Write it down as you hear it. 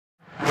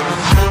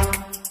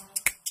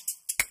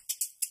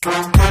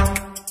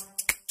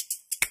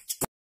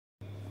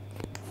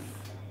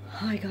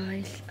Hi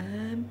guys,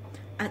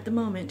 at the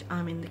moment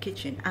I'm in the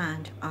kitchen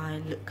and I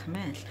look a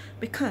mess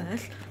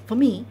because for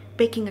me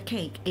baking a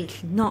cake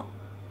is not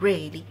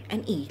really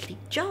an easy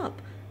job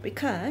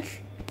because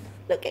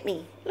look at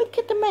me, look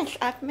at the mess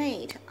I've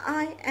made.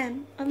 I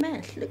am a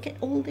mess. Look at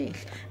all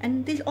this,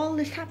 and all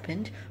this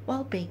happened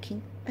while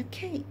baking a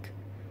cake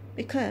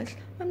because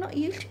I'm not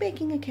used to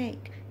baking a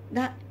cake.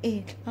 That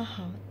is a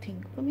hard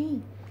thing for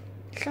me.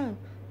 So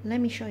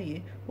let me show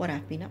you what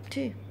I've been up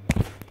to.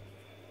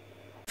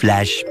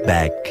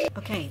 Flashback.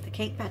 Okay, the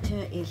cake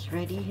batter is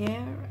ready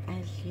here,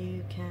 as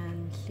you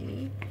can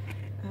see,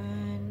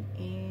 and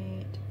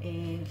it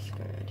is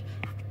good.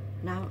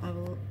 Now I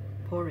will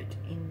pour it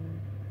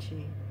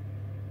into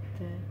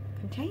the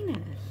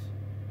containers.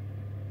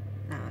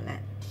 Now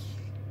let's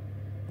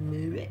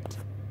move it.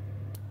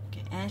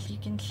 Okay, as you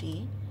can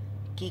see,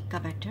 cake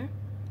batter,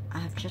 I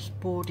have just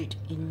poured it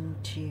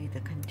into the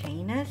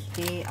containers.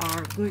 They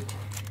are good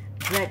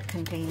bread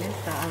containers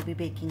that I'll be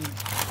baking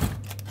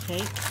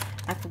cake.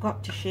 I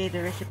forgot to share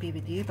the recipe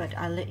with you, but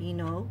I'll let you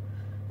know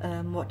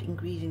what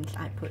ingredients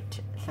I put.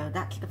 So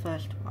that's the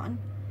first one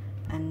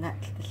and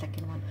that's the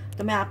second one.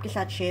 तो मैं आपके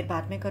साथ share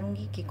बाद में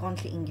करूँगी कि कौन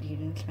से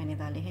ingredients मैंने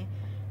डाले हैं,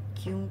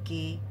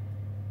 क्योंकि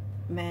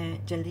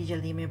मैं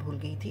जल्दी में भूल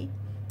गई थी।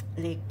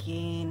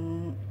 लेकिन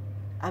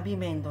अभी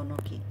मैं इन दोनों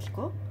केक्स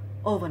को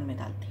ओवन में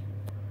डालती हूँ।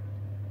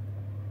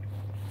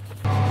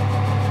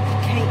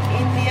 Cake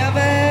in the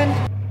oven.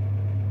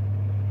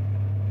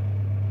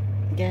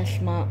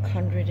 Gas mark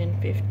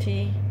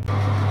 150. The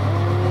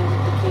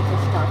cake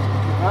is starting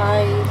to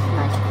rise,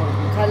 nice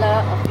golden color.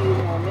 A few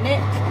more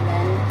minutes and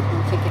then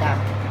we'll take it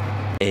out.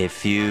 A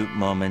few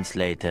moments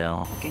later.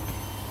 Okay,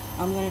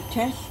 I'm going to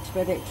test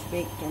whether it's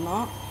baked or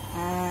not,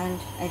 and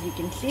as you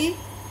can see,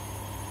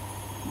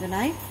 the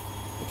knife,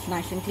 it's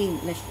nice and clean.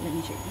 Let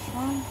me check this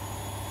one,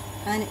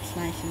 and it's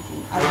nice and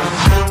clean.